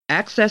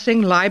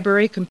Accessing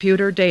library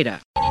computer data.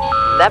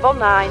 Level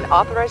 9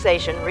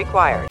 authorization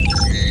required.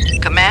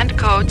 Command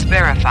codes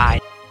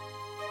verified.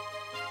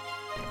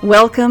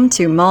 Welcome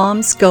to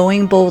Moms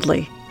Going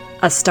Boldly,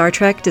 a Star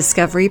Trek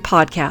Discovery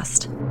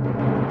podcast.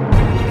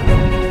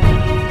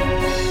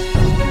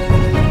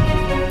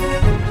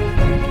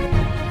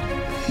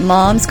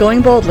 Moms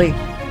Going Boldly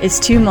is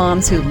two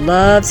moms who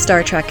love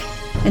Star Trek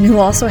and who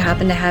also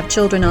happen to have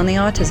children on the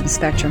autism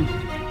spectrum.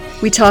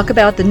 We talk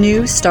about the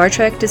new Star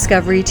Trek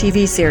Discovery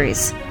TV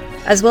series,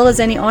 as well as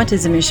any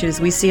autism issues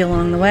we see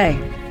along the way.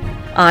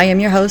 I am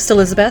your host,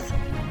 Elizabeth,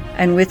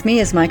 and with me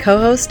is my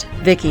co-host,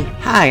 Vicky.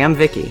 Hi, I'm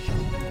Vicky.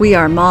 We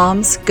are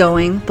Moms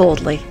Going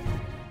Boldly.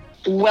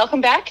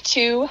 Welcome back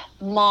to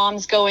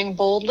Moms Going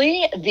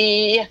Boldly,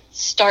 the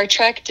Star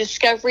Trek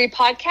Discovery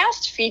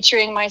podcast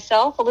featuring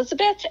myself,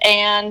 Elizabeth,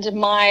 and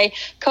my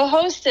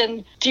co-host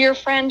and dear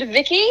friend,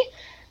 Vicky.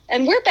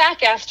 And we're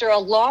back after a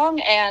long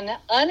and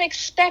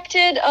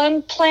unexpected,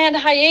 unplanned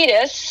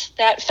hiatus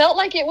that felt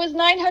like it was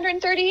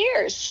 930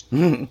 years.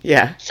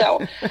 Yeah.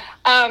 So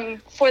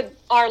for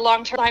our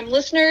long-term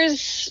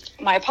listeners,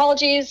 my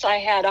apologies. I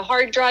had a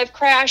hard drive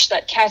crash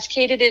that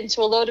cascaded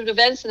into a load of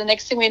events, and the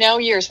next thing we know,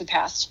 years had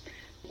passed.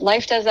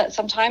 Life does that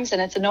sometimes,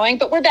 and it's annoying.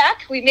 But we're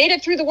back. We made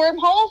it through the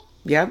wormhole.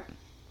 Yep.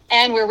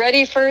 And we're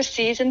ready for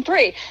season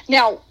 3.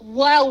 Now,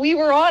 while we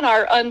were on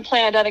our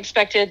unplanned,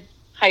 unexpected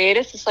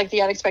hiatus, it's like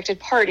the unexpected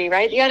party,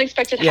 right? The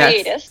unexpected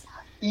hiatus.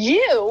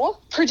 You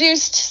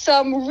produced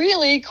some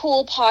really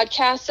cool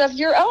podcasts of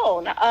your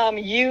own.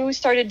 You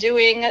started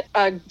doing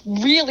a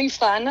really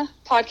fun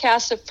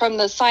podcast from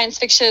the science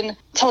fiction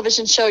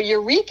television show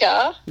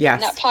Eureka. Yes.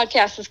 And that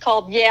podcast is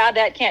called Yeah,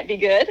 That Can't Be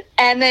Good.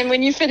 And then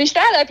when you finished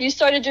that up, you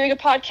started doing a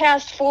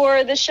podcast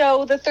for the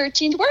show The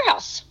 13th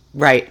Warehouse.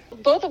 Right.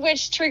 Both of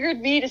which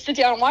triggered me to sit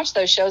down and watch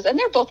those shows, and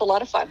they're both a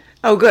lot of fun.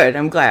 Oh, good.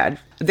 I'm glad.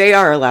 They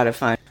are a lot of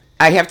fun.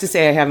 I have to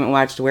say I haven't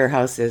watched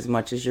Warehouse as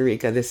much as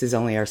Eureka. This is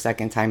only our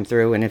second time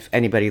through, and if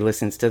anybody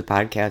listens to the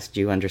podcast,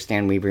 you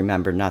understand we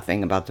remember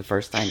nothing about the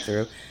first time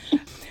through.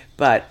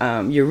 But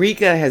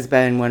Eureka has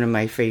been one of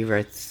my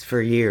favorites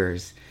for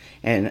years,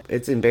 and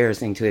it's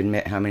embarrassing to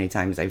admit how many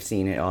times I've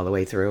seen it all the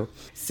way through.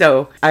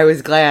 So I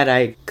was glad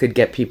I could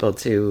get people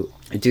to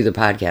do the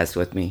podcast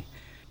with me.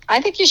 I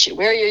think you should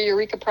wear your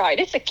Eureka Pride.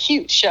 It's a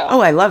cute show. Oh,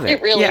 I love it.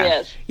 It really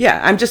is. Yeah,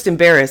 I'm just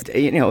embarrassed.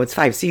 You know, it's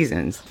 5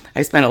 seasons.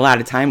 I spent a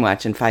lot of time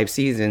watching 5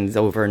 seasons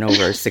over and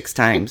over 6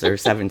 times or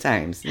 7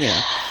 times. You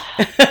know.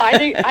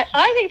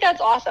 I think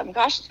that's awesome.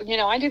 Gosh, you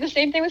know, I do the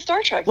same thing with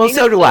Star Trek. Well,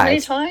 so do I. Many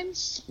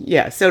times.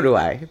 Yeah, so do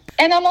I.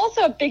 And I'm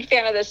also a big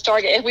fan of the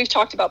Stargate. As we've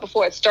talked about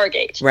before, it's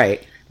Stargate.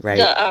 Right.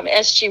 The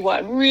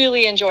SG-1.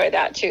 Really enjoy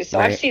that too. So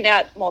I've seen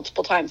that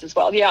multiple times as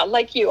well. Yeah,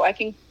 like you, I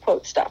can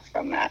quote stuff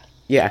from that.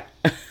 Yeah.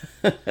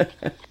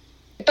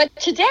 But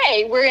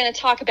today we're going to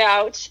talk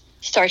about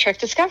Star Trek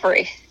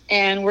Discovery,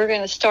 and we're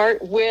going to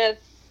start with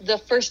the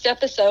first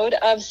episode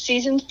of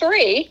season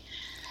 3,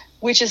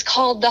 which is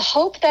called The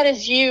Hope That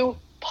Is You,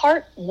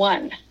 Part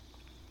 1.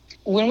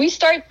 When we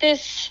start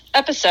this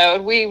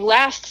episode, we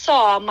last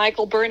saw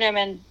Michael Burnham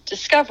and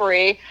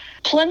Discovery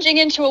plunging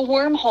into a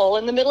wormhole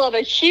in the middle of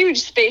a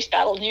huge space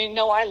battle. You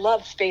know I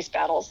love space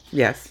battles.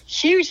 Yes.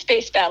 Huge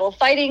space battle,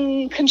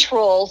 fighting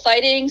Control,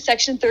 fighting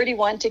Section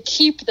 31 to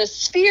keep the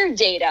sphere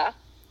data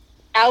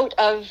out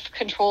of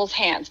Control's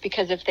hands,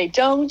 because if they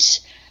don't,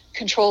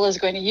 Control is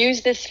going to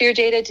use this sphere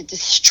data to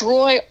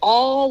destroy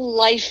all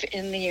life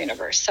in the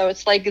universe. So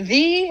it's like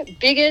the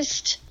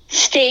biggest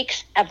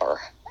stakes ever.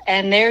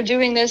 And they're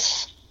doing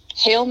this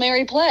Hail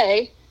Mary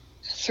play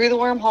through the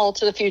wormhole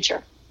to the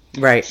future.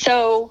 Right.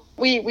 So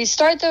we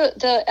start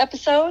the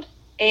episode,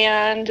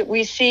 and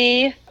we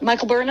see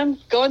Michael Burnham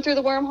going through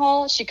the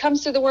wormhole. She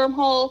comes through the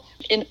wormhole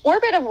in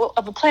orbit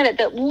of a planet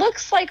that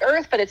looks like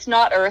Earth, but it's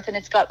not Earth, and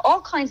it's got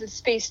all kinds of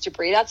space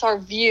debris. That's our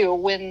view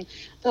when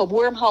the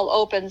wormhole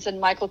opens and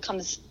Michael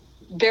comes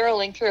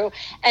barreling through.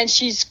 And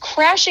she's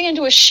crashing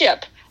into a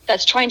ship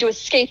that's trying to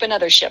escape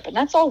another ship, and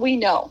that's all we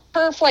know.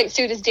 Her flight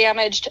suit is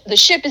damaged. The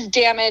ship is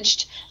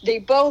damaged. They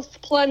both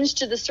plunge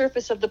to the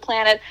surface of the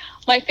planet.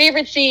 My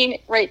favorite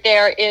scene right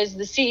there is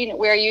the scene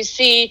where you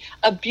see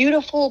a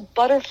beautiful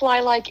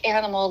butterfly-like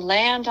animal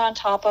land on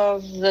top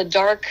of the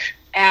dark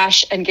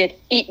ash and get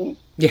eaten.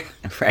 Yeah,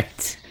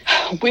 right.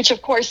 Which,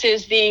 of course,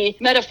 is the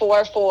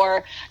metaphor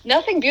for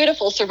nothing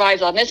beautiful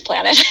survives on this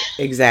planet.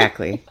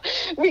 Exactly.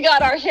 We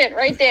got our hint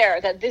right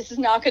there that this is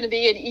not going to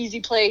be an easy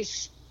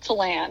place to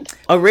land.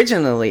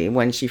 Originally,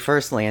 when she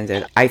first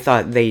landed, I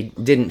thought they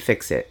didn't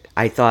fix it.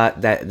 I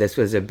thought that this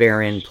was a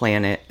barren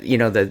planet, you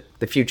know, the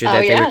future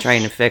that they were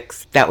trying to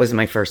fix. That was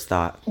my first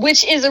thought.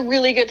 Which is a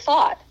really good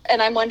thought. And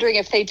I'm wondering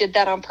if they did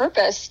that on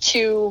purpose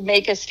to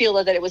make us feel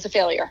that it was a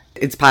failure.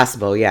 It's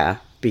possible, yeah,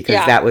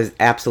 because that was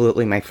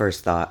absolutely my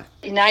first thought.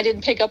 And I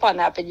didn't pick up on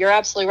that, but you're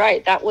absolutely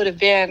right. That would have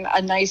been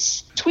a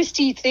nice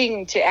twisty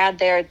thing to add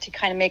there to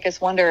kind of make us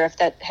wonder if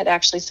they had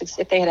actually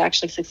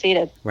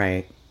succeeded.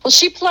 Right. Well,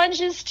 she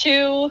plunges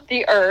to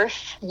the Earth,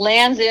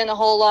 lands in a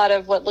whole lot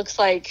of what looks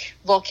like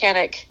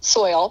volcanic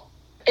soil,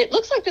 It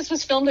looks like this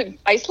was filmed in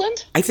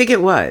Iceland. I think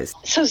it was.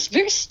 So it's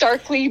very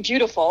starkly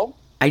beautiful.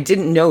 I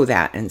didn't know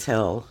that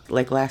until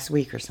like last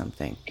week or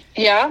something.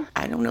 Yeah.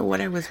 I don't know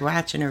what I was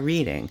watching or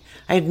reading.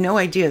 I had no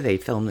idea they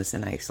filmed this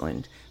in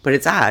Iceland. But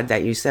it's odd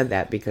that you said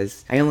that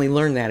because I only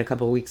learned that a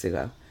couple of weeks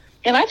ago.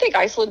 And I think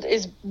Iceland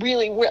is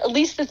really, at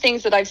least the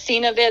things that I've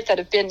seen of it that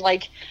have been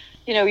like,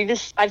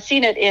 I've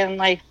seen it in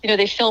like,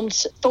 they filmed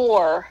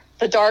Thor,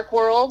 The Dark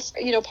World.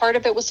 Part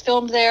of it was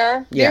filmed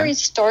there. Yeah. Very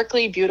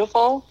starkly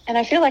beautiful. And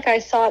I feel like I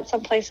saw it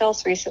someplace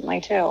else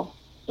recently too.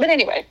 But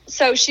anyway,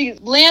 so she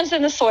lands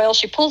in the soil.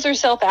 She pulls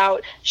herself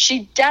out.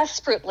 She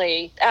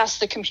desperately asks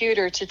the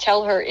computer to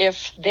tell her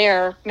if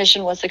their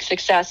mission was a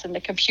success. And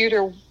the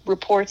computer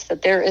reports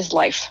that there is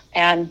life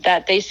and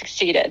that they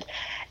succeeded.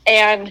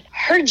 And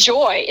her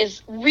joy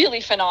is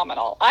really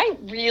phenomenal. I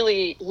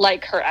really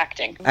like her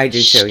acting. I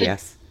do too,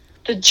 yes.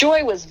 The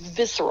joy was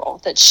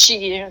visceral that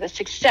the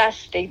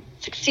success, they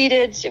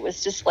succeeded. It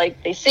was just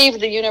like they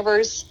saved the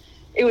universe.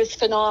 It was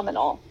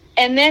phenomenal.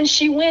 And then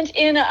she went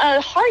in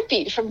a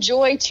heartbeat from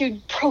joy to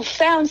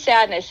profound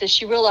sadness as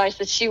she realized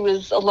that she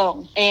was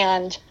alone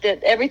and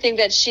that everything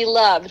that she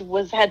loved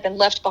had been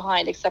left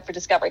behind except for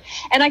Discovery.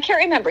 And I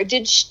can't remember,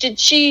 did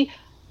she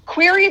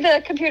query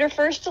the computer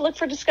first to look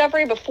for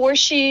Discovery before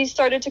she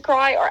started to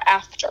cry or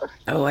after?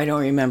 Oh, I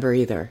don't remember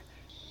either.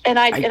 And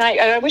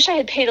I wish I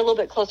had paid a little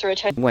bit closer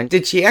attention. When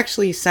did she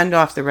actually send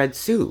off the red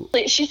suit?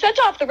 She sent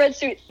off the red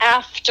suit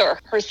after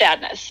her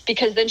sadness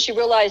because then she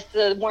realized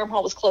the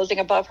wormhole was closing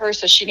above her,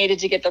 so she needed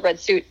to get the red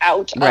suit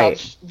out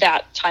of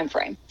that time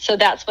frame. So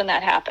that's when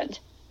that happened.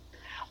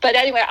 But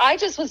anyway, I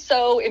just was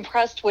so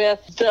impressed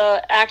with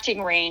the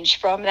acting range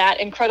from that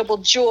incredible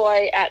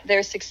joy at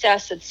their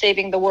success at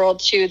saving the world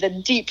to the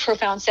deep,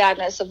 profound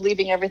sadness of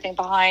leaving everything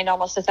behind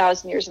almost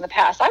 1,000 years in the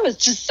past. I was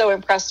just so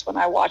impressed when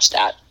I watched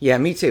that. Yeah,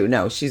 me too.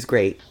 No, she's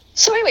great.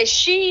 So anyway,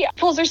 she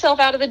pulls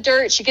herself out of the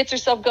dirt. She gets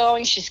herself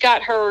going. She's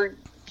got her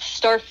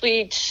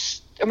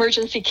Starfleet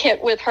emergency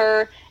kit with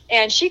her.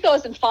 And she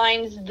goes and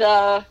finds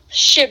the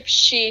ship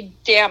she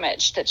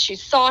damaged that she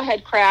saw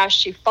had crashed.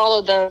 She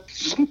followed the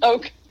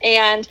smoke.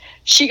 And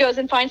she goes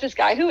and finds this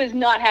guy who is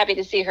not happy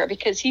to see her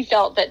because he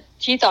thought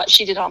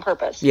she did it on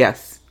purpose.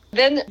 Yes.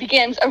 Then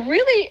begins a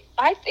really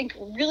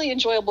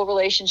enjoyable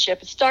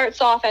relationship. It starts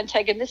off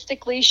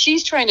antagonistically.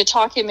 She's trying to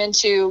talk him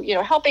into,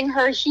 helping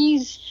her.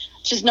 He's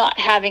just not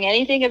having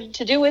anything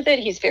to do with it.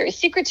 He's very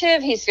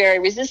secretive. He's very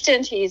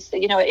resistant.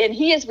 And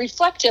he is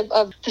reflective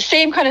of the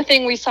same kind of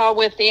thing we saw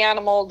with the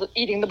animal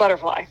eating the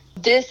butterfly.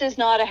 This is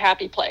not a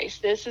happy place.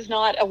 This is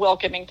not a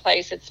welcoming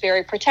place. It's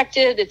very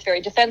protected. It's very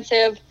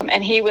defensive.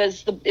 And he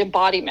was the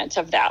embodiment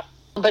of that.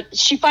 But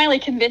she finally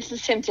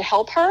convinces him to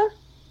help her.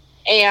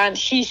 And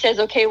he says,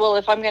 okay, well,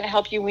 if I'm going to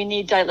help you, we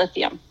need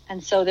dilithium.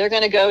 And so they're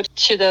going to go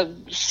to the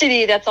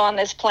city that's on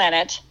this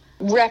planet,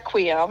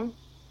 Requiem,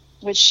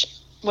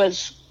 which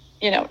was,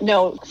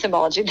 no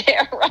symbology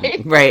there,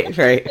 right?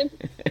 Right.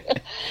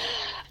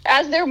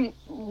 As they're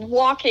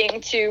walking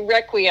to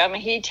Requiem,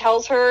 he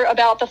tells her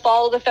about the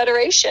fall of the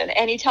Federation,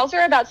 and he tells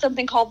her about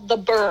something called the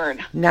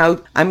Burn. Now,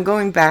 I'm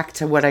going back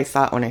to what I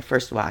thought when I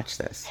first watched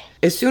this.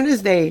 As soon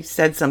as they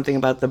said something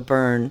about the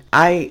Burn,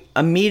 I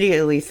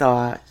immediately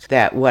thought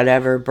that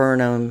whatever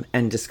Burnham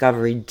and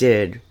Discovery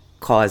did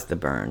caused the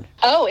Burn.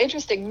 Oh,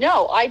 interesting.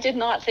 No, I did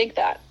not think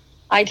that.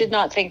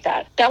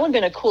 That would have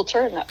been a cool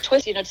turn, that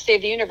twist, to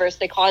save the universe.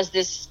 They caused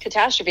this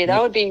catastrophe.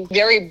 That would be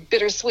very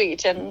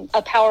bittersweet and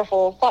a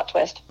powerful plot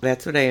twist.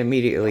 That's what I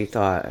immediately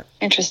thought.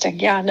 Interesting.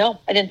 Yeah, no,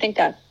 I didn't think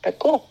that, but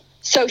cool.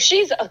 So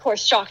she's, of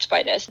course, shocked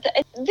by this.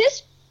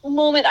 This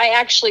moment I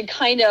actually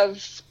kind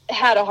of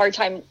had a hard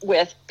time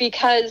with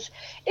because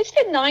it's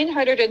been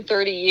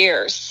 930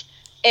 years.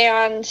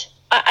 And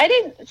I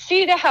didn't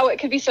see how it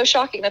could be so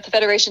shocking that the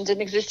Federation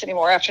didn't exist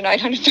anymore after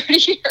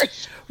 930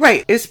 years.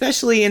 Right,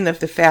 especially in the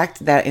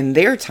fact that in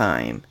their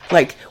time,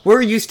 like,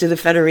 we're used to the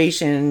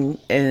Federation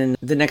in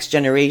The Next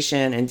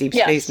Generation and Deep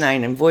Space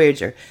Nine and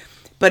Voyager.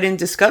 But in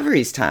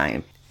Discovery's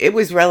time, it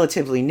was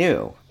relatively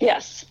new.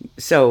 Yes.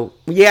 So,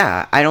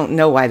 yeah, I don't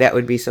know why that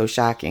would be so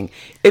shocking.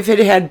 If it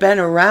had been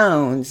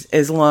around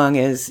as long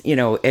as,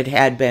 it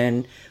had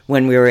been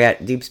when we were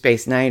at Deep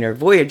Space Nine or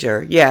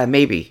Voyager, yeah,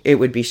 maybe it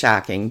would be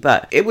shocking.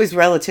 But it was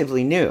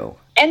relatively new.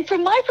 And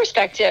from my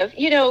perspective,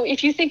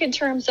 if you think in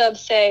terms of,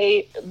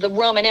 say, the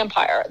Roman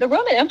Empire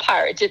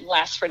didn't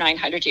last for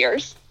 900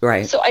 years.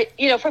 Right. So,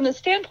 from the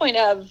standpoint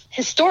of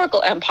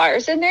historical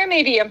empires, and there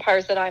may be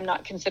empires that I'm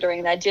not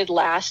considering that did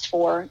last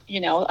for,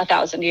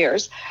 1,000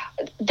 years,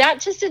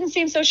 that just didn't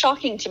seem so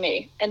shocking to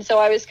me. And so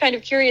I was kind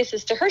of curious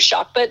as to her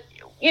shock. But,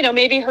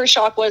 maybe her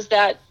shock was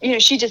that,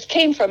 she just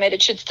came from it.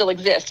 It should still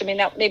exist. I mean,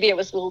 maybe it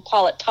was, we'll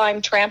call it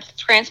time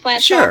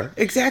transplant. Sure, shock.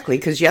 Exactly.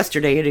 Because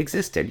yesterday it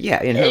existed.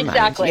 Yeah, in her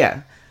mind.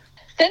 Yeah.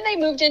 Then they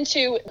moved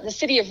into the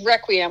city of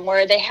Requiem,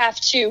 where they have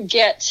to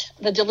get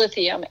the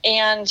dilithium.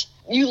 And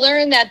you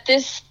learn that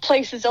this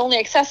place is only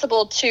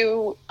accessible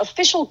to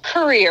official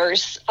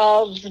couriers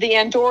of the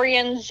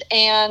Andorians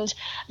and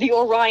the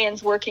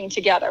Orions working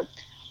together.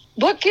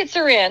 Book gets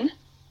her in,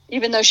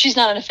 even though she's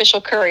not an official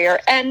courier,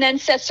 and then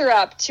sets her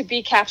up to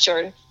be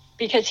captured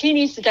because he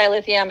needs the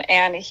dilithium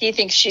and he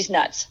thinks she's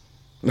nuts.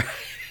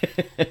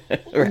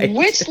 Right.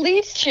 Which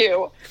leads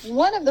to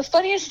one of the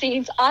funniest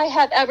scenes I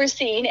have ever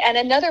seen, and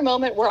another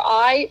moment where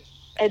I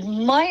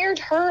admired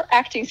her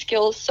acting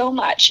skills so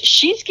much.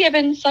 She's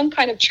given some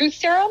kind of truth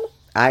serum.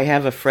 I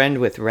have a friend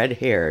with red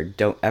hair.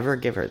 Don't ever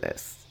give her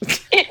this.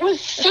 It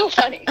was so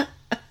funny.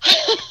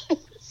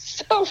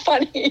 So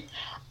funny.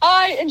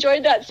 I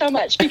enjoyed that so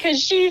much because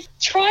she's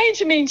trying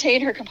to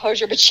maintain her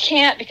composure, but she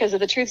can't because of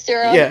the truth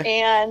serum. Yeah.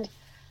 And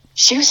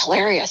she was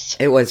hilarious.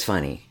 It was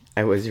funny.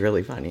 It was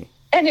really funny.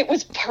 And it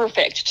was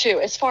perfect, too,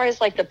 as far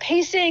as like the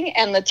pacing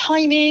and the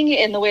timing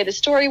and the way the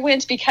story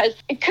went, because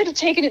it could have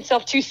taken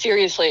itself too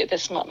seriously at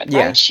this moment,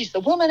 right? Yeah. She's the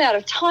woman out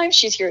of time.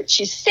 She's here.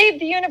 She's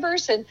saved the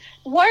universe. And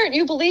why aren't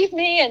you believe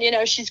me? And, you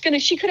know, she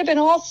could have been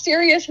all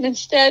serious. And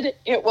instead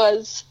it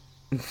was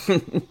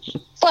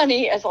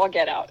funny as all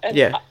get out. And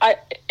yeah.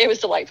 It was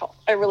delightful.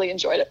 I really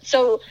enjoyed it.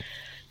 So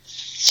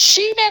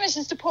she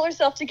manages to pull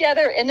herself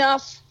together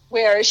enough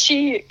where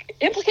she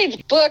implicates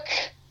Book.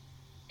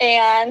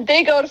 And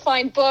they go to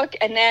find Book,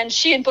 and then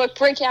she and Book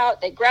break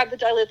out. They grab the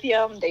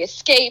dilithium. They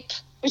escape,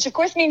 which, of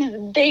course,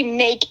 means they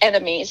make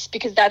enemies,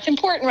 because that's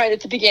important right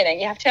at the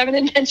beginning. You have to have an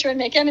adventure and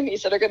make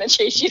enemies that are going to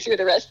chase you through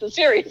the rest of the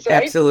series,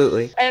 right?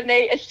 Absolutely. And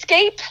they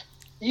escape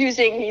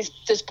using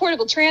this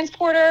portable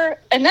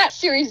transporter. And that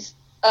series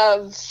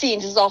of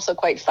scenes is also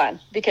quite fun,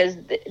 because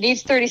it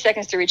needs 30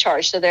 seconds to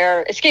recharge. So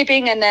they're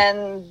escaping, and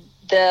then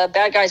the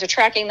bad guys are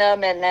tracking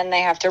them, and then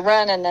they have to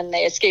run, and then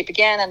they escape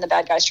again, and the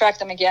bad guys track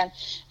them again.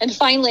 And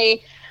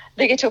finally,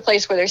 they get to a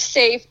place where they're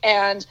safe,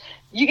 and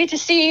you get to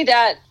see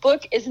that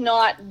Book is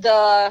not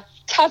the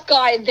tough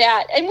guy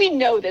and we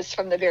know this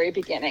from the very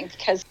beginning,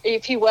 because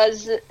if he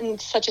was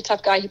such a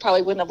tough guy, he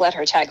probably wouldn't have let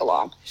her tag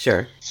along.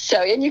 Sure. So,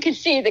 and you can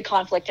see the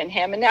conflict in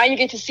him, and now you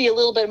get to see a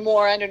little bit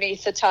more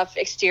underneath the tough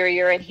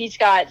exterior, and he's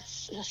got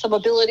some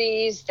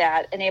abilities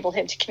that enable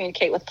him to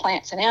communicate with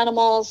plants and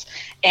animals,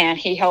 and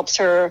he helps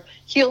her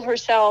heal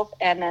herself.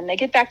 And then they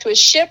get back to his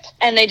ship,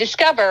 and they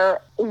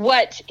discover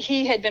what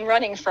he had been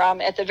running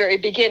from at the very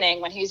beginning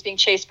when he was being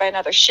chased by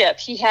another ship.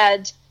 He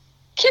had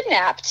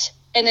kidnapped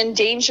an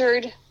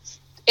endangered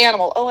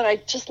animal. Oh, and I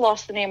just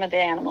lost the name of the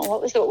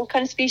animal. What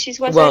kind of species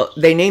was it? Well,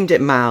 they named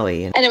it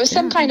Molly. And it was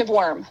some kind of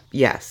worm.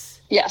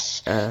 Yes.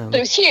 Yes. But it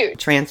was huge.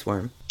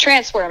 Transworm.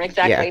 Transworm,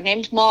 exactly, Yeah.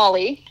 named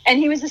Molly. And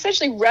he was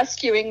essentially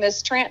rescuing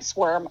this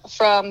transworm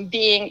from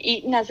being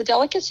eaten as a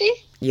delicacy.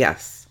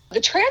 Yes.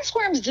 The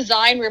transworm's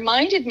design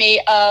reminded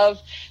me of,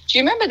 do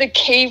you remember the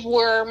cave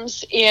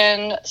worms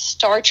in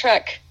Star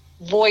Trek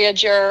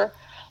Voyager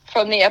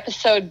from the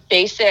episode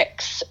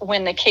Basics,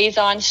 when the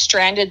Kazon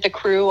stranded the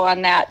crew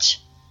on that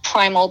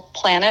primal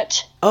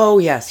planet? Oh,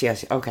 yes.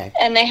 Okay.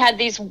 And they had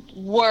these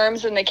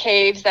worms in the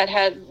caves that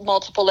had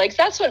multiple legs.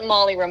 That's what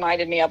Molly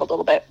reminded me of a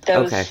little bit.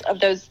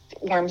 Those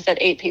worms that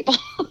ate people.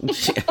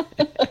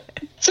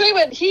 So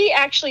anyway, he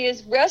actually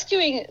is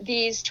rescuing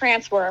these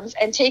transworms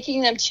and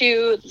taking them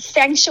to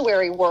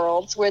sanctuary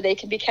worlds where they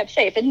can be kept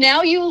safe. And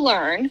now you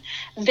learn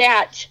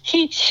that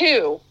he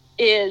too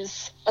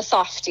is a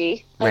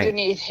softie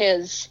underneath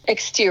his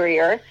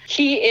exterior.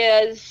 He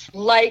is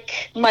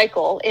like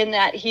Michael in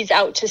that he's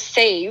out to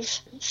save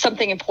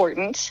something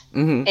important,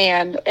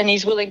 and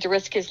he's willing to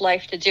risk his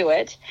life to do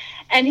it.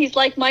 And he's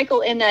like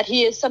Michael in that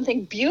he is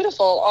something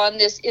beautiful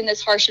in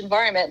this harsh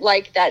environment,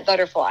 like that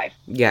butterfly.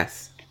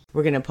 Yes.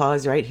 We're going to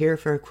pause right here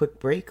for a quick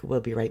break. We'll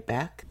be right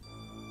back.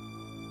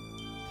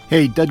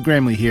 Hey, Doug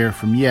Gramley here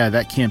from Yeah,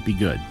 That Can't Be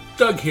Good.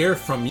 Doug here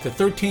from the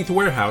 13th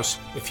Warehouse.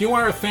 If you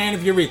are a fan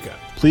of Eureka,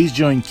 Please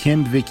join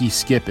Kim, Vicky,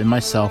 Skip, and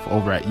myself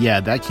over at Yeah,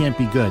 That Can't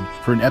Be Good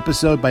for an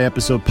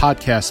episode-by-episode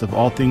podcast of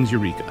all things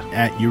Eureka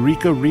at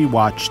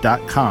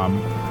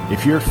eurekarewatch.com.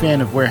 If you're a fan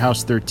of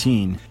Warehouse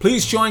 13,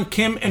 please join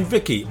Kim and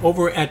Vicky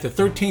over at the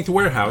 13th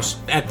Warehouse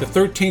at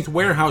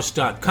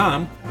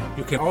the13thwarehouse.com.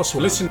 You can also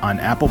listen on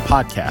Apple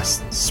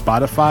Podcasts,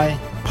 Spotify,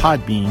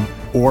 Podbean,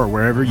 or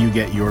wherever you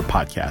get your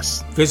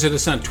podcasts. Visit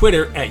us on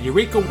Twitter at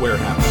Eureka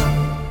Warehouse.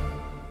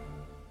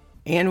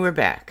 And we're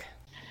back.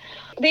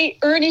 They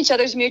earn each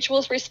other's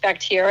mutual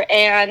respect here,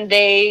 and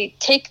they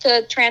take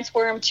the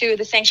transworm to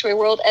the sanctuary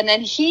world, and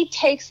then he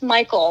takes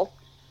Michael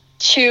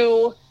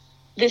to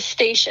this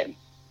station.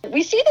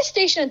 We see the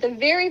station at the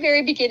very,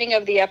 very beginning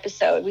of the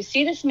episode. We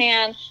see this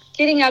man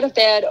getting out of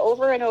bed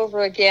over and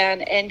over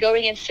again and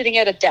going and sitting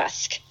at a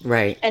desk.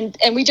 Right. And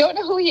we don't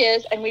know who he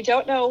is, and we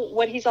don't know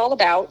what he's all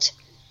about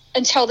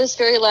until this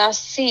very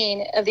last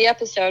scene of the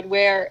episode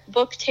where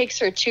Book takes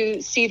her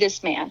to see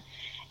this man.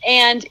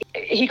 And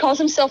he calls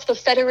himself the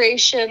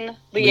Federation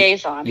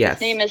Liaison. Yes. His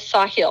name is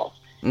Sahil.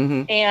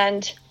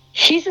 And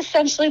he's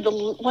essentially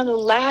one of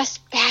the last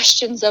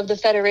bastions of the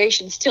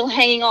Federation still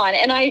hanging on.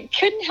 And I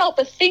couldn't help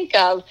but think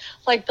of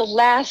like the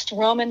last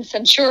Roman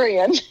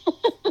centurion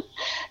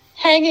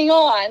hanging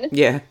on.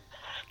 Yeah.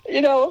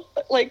 You know,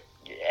 like,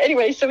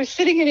 anyway, so he's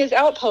sitting in his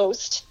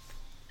outpost.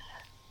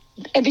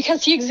 And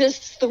because he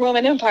exists, the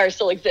Roman Empire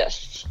still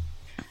exists.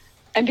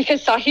 And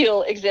because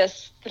Sahil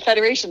exists, the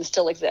Federation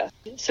still exists.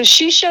 So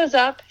she shows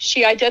up.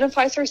 She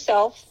identifies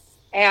herself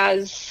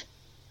as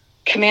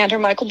Commander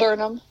Michael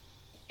Burnham.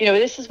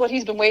 this is what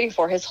he's been waiting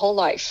for his whole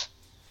life,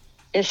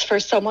 is for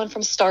someone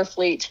from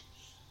Starfleet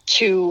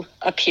to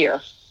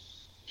appear.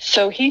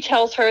 So he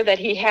tells her that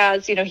he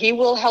has, he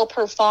will help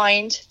her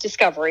find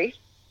Discovery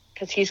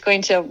because he's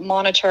going to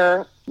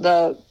monitor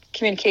the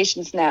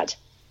communications net.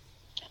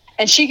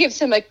 And she gives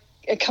him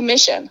a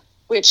commission,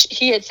 which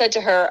he had said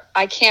to her,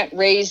 I can't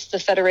raise the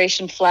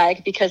Federation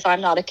flag because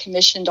I'm not a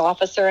commissioned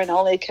officer and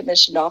only a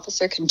commissioned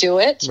officer can do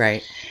it.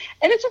 Right.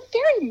 And it's a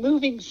very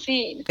moving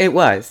scene. It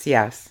was,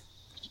 yes.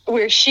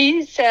 Where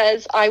she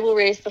says, I will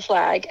raise the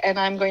flag and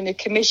I'm going to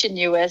commission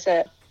you as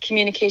a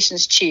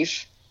communications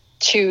chief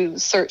to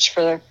search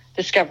for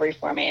Discovery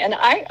for me. And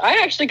I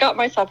actually got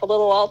myself a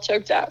little all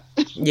choked up.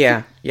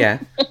 Yeah.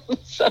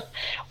 So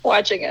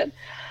watching it.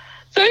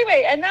 So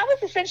anyway, and that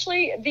was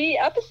essentially the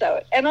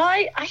episode. And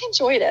I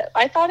enjoyed it.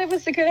 I thought it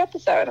was a good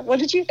episode. What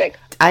did you think?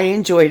 I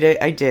enjoyed it.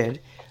 I did.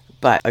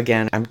 But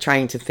again, I'm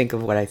trying to think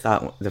of what I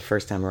thought the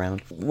first time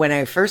around. When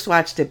I first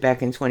watched it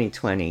back in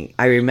 2020,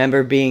 I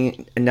remember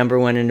being, number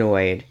one,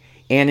 annoyed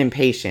and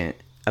impatient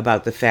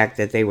about the fact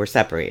that they were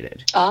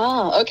separated.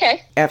 Oh,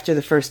 okay. After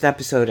the first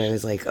episode, I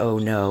was like, oh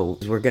no,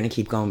 we're going to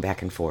keep going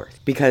back and forth.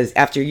 Because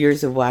after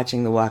years of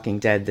watching The Walking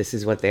Dead, this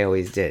is what they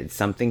always did.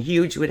 Something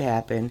huge would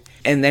happen,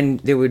 and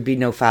then there would be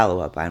no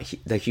follow-up on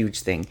the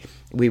huge thing.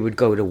 We would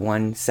go to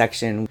one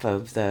section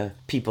of the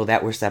people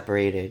that were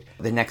separated.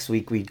 The next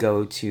week, we'd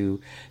go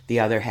to the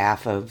other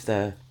half of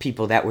the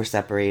people that were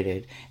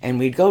separated, and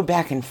we'd go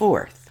back and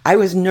forth. I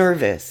was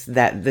nervous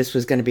that this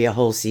was going to be a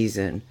whole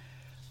season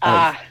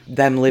of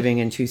them living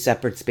in two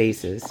separate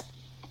spaces.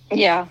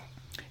 Yeah.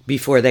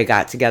 Before they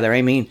got together.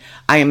 I mean,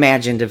 I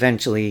imagined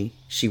eventually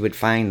she would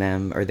find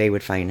them or they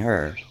would find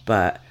her,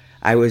 but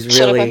I was really...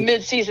 Sort of a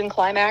mid-season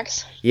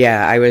climax.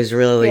 Yeah, I was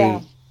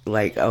really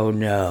like, oh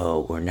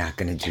no, we're not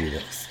going to do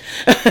this.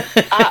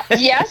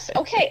 Yes,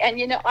 okay.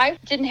 And, I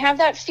didn't have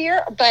that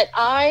fear, but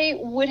I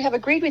would have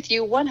agreed with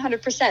you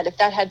 100% if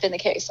that had been the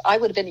case. I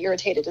would have been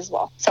irritated as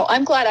well. So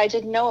I'm glad I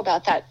didn't know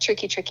about that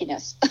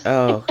trickiness.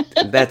 Oh,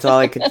 that's all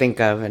I could think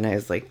of. And I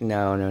was like,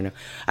 no.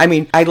 I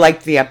mean, I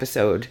liked the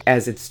episode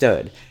as it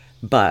stood,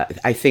 but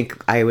I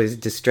think I was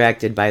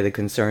distracted by the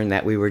concern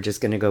that we were just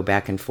going to go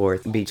back and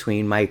forth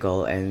between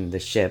Michael and the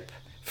ship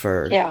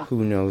for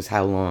who knows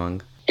how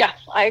long. Yeah,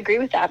 I agree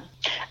with that.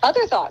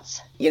 Other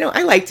thoughts?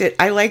 I liked it.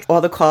 I liked all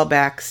the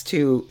callbacks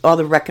to all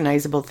the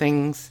recognizable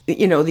things. The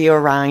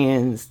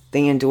Orions,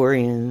 the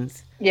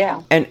Andorians.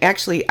 Yeah. And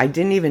actually, I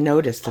didn't even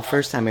notice the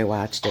first time I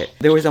watched it.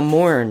 There was a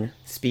Morn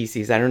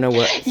species. I don't know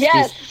what.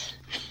 Yes.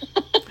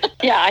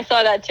 Yeah, I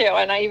saw that too.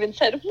 And I even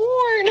said,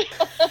 Morn.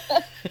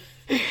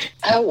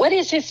 What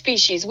is his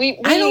species?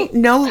 I don't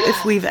know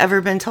if we've ever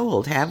been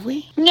told, have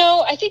we?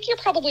 No, I think you're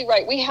probably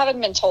right. We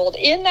haven't been told.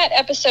 In that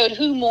episode,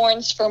 Who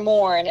Mourns for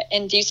Morn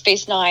in Deep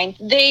Space Nine,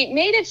 they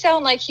made it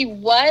sound like he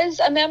was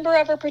a member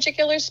of a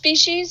particular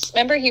species.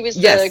 Remember, he was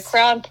the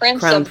Crown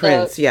Prince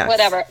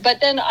whatever. But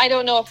then I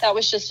don't know if that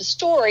was just a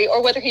story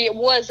or whether he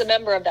was a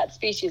member of that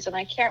species. And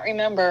I can't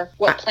remember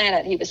what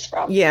planet he was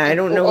from. Yeah, I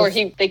don't know. Or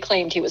they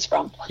claimed he was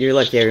from. You're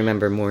lucky I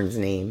remember Morn's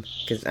name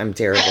because I'm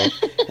terrible.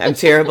 I'm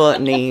terrible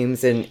at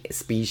names and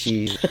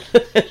species.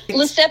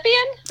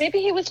 Lessepian?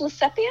 Maybe he was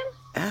Lessepian?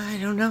 I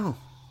don't know.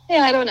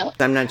 Yeah, I don't know.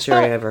 I'm not sure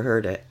I ever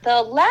heard it. The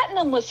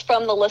Latinum was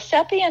from the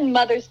Lessepian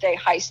Mother's Day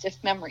heist,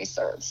 if memory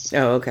serves.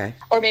 Oh, okay.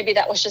 Or maybe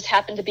that was just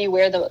happened to be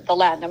where the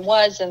Latinum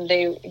was, and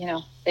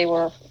they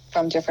were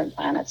from different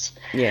planets.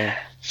 Yeah.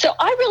 So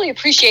I really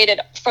appreciated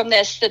from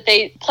this that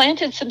they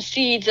planted some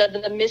seeds of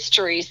the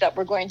mysteries that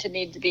were going to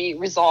need to be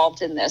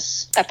resolved in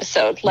this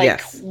episode.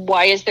 Like,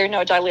 why is there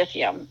no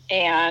dilithium?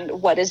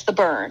 And what is the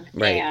burn?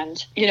 Right.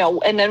 And,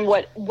 and then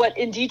what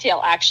in detail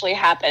actually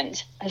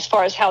happened as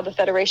far as how the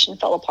Federation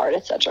fell apart,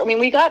 etc. I mean,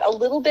 we got a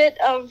little bit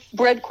of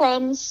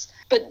breadcrumbs,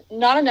 but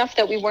not enough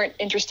that we weren't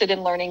interested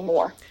in learning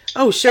more.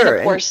 Oh, sure. And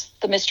of course,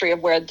 the mystery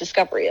of where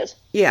Discovery is.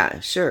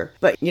 Yeah, sure.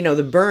 But,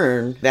 the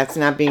burn, that's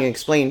not being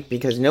explained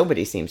because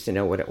nobody seems to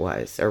know what it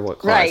was or what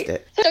caused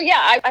it. So,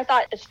 yeah, I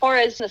thought as far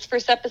as this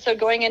first episode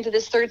going into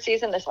this third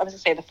season, I was going to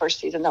say the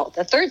first season. No,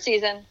 the third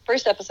season,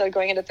 first episode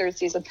going into third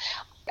season,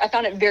 I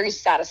found it very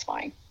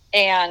satisfying.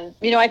 And,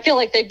 I feel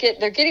like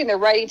they're getting their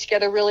writing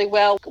together really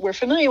well. We're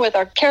familiar with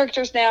our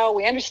characters now.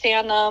 We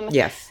understand them.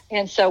 Yes.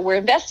 And so we're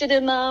invested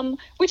in them,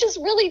 which is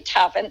really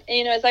tough. And,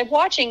 as I'm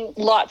watching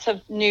lots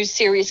of new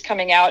series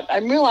coming out,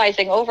 I'm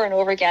realizing over and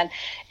over again,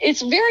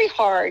 it's very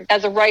hard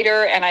as a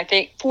writer, and I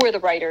think for the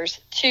writers,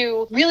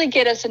 to really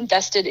get us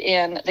invested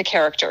in the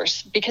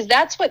characters, because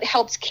that's what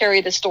helps carry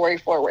the story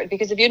forward.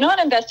 Because if you're not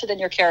invested in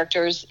your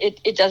characters,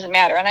 it doesn't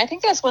matter. And I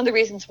think that's one of the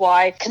reasons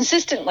why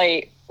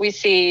consistently we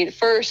see the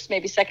first,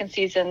 maybe second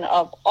season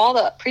of all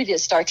the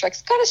previous Star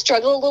Treks kind of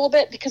struggle a little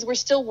bit because we're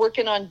still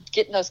working on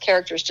getting those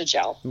characters to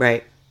gel.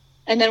 Right.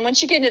 And then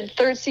once you get into the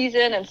third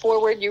season and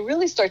forward, you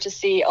really start to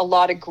see a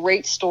lot of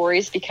great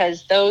stories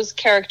because those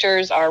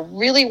characters are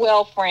really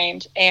well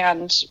framed.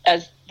 And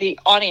as the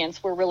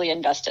audience, we're really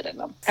invested in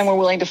them and we're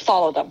willing to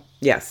follow them.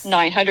 Yes.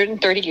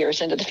 930 years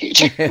into the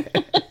future.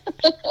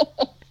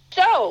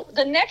 So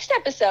the next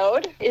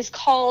episode is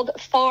called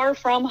Far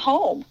From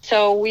Home.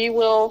 So we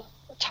will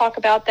talk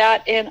about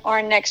that in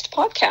our next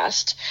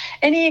podcast.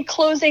 Any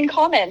closing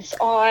comments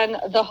on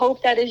The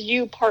Hope That Is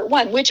You Part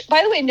 1, which,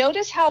 by the way,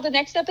 notice how the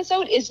next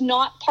episode is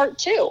not Part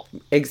 2.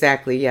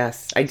 Exactly,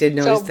 yes. I did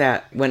notice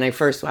that when I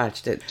first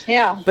watched it.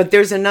 Yeah. But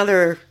there's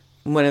another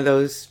one of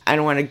those, I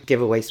don't want to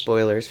give away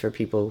spoilers for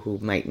people who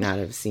might not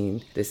have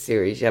seen this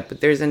series yet, but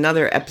there's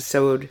another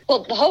episode.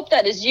 Well, The Hope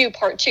That Is You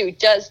Part 2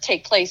 does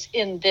take place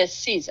in this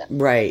season.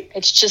 Right.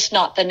 It's just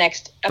not the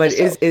next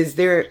episode. But is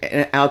there,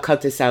 and I'll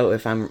cut this out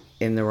if I'm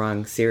in the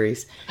wrong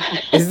series,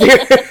 is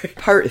there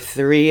Part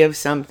 3 of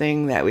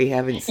something that we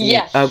haven't seen?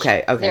 Yes.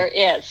 Okay. There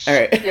is. All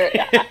right.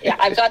 Yeah,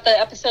 I've got the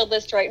episode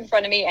list right in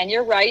front of me, and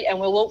you're right, and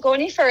we won't go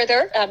any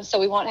further, so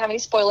we won't have any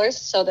spoilers,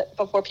 so that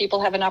before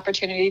people have an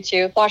opportunity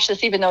to watch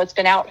this, even though it's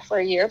been out for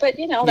a year. But,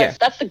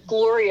 that's the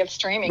glory of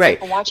streaming. Right. You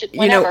can watch it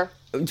whenever.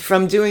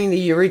 From doing the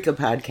Eureka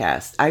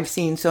podcast, I've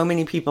seen so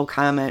many people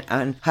comment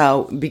on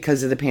how,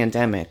 because of the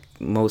pandemic,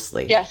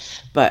 mostly.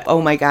 Yes. But, oh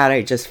my God,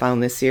 I just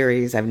found this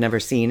series. I've never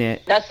seen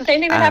it. That's the same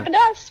thing that happened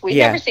to us. We've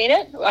never seen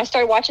it. I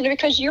started watching it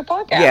because of your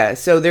podcast. Yeah,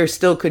 so there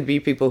still could be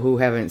people who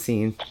haven't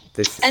seen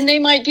this. And they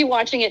might be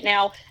watching it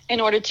now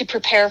in order to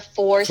prepare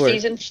for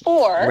season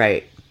 4.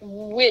 Right.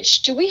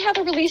 Which, do we have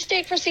a release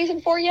date for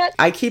season 4 yet?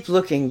 I keep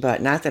looking,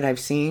 but not that I've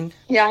seen.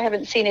 Yeah, I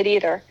haven't seen it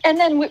either. And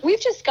then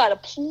we've just got a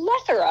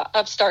plethora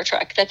of Star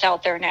Trek that's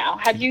out there now.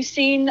 Have you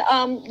seen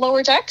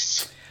Lower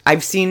Decks?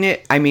 I've seen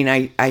it. I mean,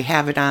 I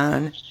have it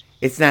on.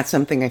 It's not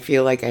something I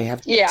feel like I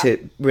have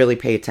to really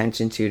pay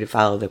attention to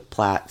follow the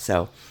plot,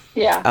 so...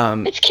 Yeah,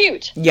 it's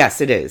cute.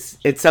 Yes, it is.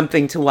 It's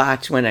something to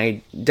watch when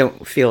I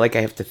don't feel like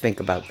I have to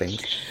think about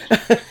things.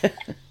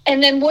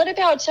 And then what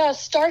about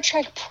Star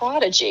Trek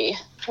Prodigy?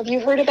 Have you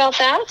heard about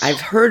that?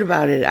 I've heard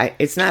about it.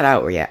 It's not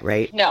out yet,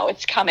 right? No,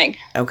 it's coming.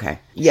 Okay.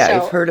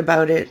 Yeah, I've heard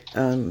about it.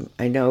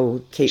 I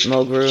know Kate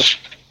Mulgrew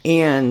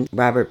and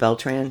Robert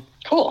Beltran.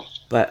 Cool.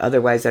 But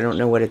otherwise, I don't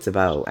know what it's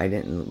about. I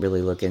didn't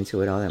really look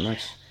into it all that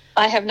much.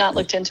 I have not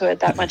looked into it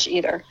that much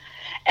either.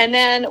 And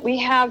then we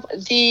have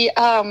the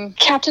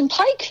Captain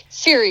Pike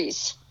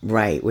series.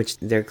 Right, which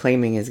they're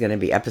claiming is going to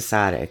be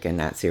episodic and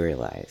not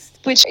serialized.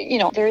 Which,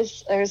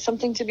 there's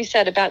something to be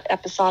said about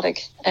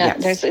episodic.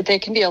 Yes. They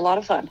can be a lot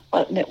of fun.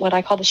 What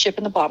I call the ship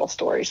in the bottle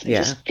stories. They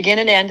just begin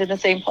and end in the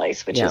same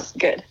place, which is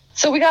good.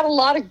 So we got a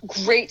lot of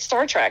great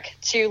Star Trek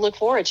to look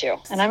forward to,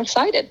 and I'm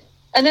excited.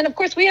 And then, of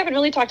course, we haven't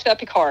really talked about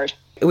Picard.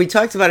 We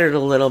talked about it a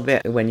little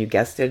bit when you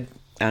guested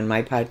on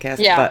my podcast.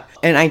 Yeah.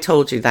 And I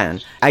told you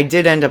then, I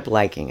did end up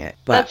liking it,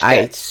 but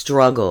I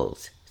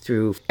struggled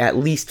through at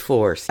least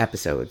 4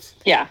 episodes.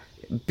 Yeah.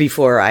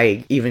 Before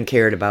I even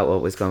cared about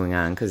what was going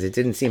on, because it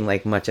didn't seem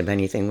like much of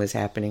anything was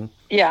happening.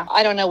 Yeah,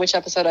 I don't know which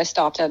episode I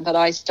stopped at, but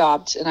I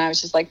stopped, and I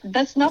was just like,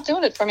 that's not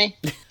doing it for me.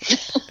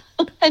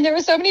 And there were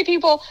so many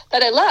people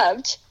that I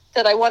loved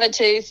that I wanted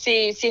to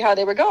see how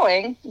they were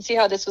going and see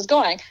how this was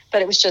going,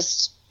 but it was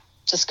just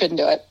couldn't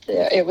do it.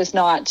 It was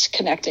not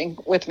connecting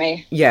with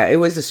me. Yeah, it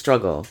was a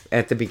struggle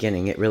at the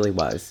beginning. It really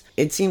was.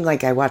 It seemed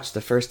like I watched the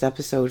first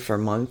episode for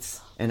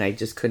months, and I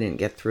just couldn't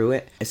get through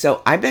it.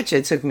 So I bet you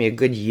it took me a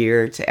good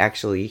year to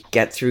actually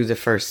get through the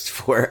first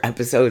 4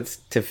 episodes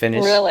to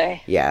finish.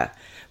 Really? Yeah.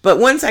 But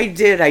once I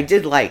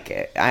did like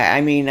it. I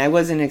mean, I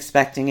wasn't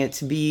expecting it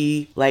to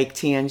be like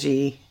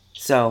TNG.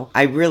 So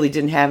I really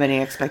didn't have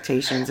any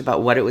expectations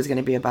about what it was going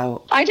to be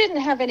about. I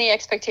didn't have any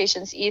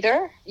expectations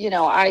either.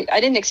 I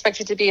didn't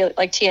expect it to be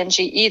like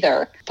TNG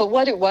either. But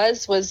what it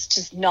was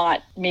just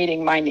not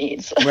meeting my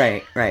needs.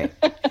 Right. And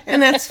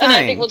that's fine. And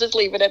I think we'll just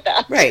leave it at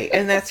that. Right.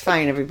 And that's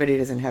fine. Everybody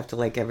doesn't have to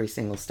like every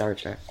single Star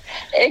Trek.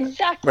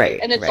 Exactly. Right.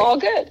 And it's all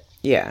good.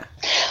 Yeah.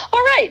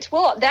 All right.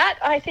 Well, that,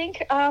 I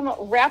think,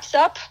 wraps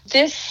up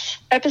this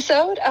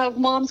episode of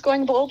Moms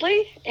Going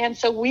Boldly. And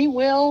so we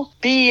will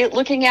be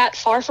looking at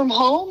Far From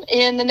Home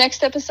in the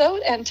next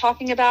episode and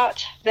talking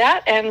about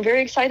that. And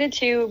very excited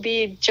to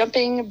be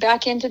jumping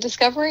back into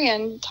Discovery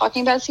and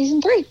talking about Season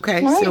 3.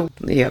 Okay. Right. So,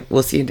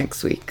 we'll see you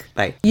next week.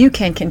 Bye. You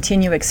can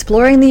continue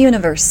exploring the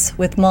universe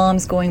with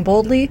Moms Going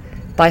Boldly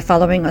by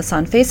following us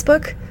on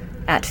Facebook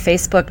at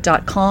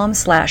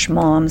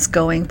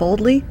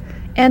facebook.com/momsgoingboldly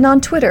and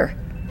on Twitter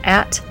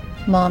at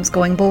Moms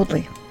Going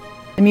Boldly.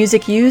 The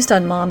music used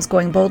on Moms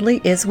Going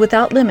Boldly is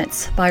Without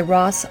Limits by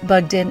Ross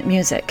Bugden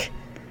Music.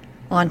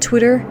 On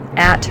Twitter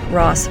at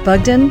Ross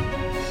Bugden,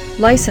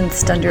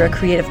 licensed under a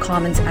Creative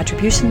Commons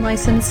Attribution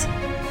License,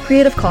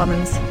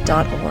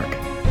 creativecommons.org.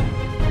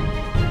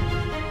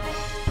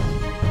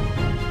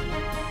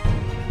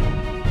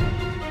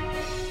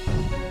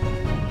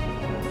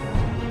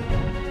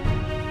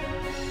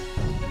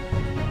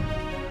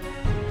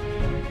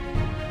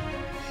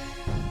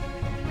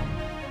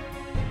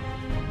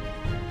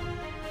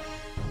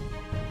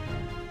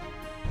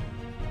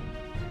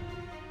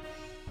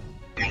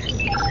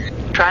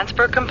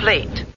 Transfer complete.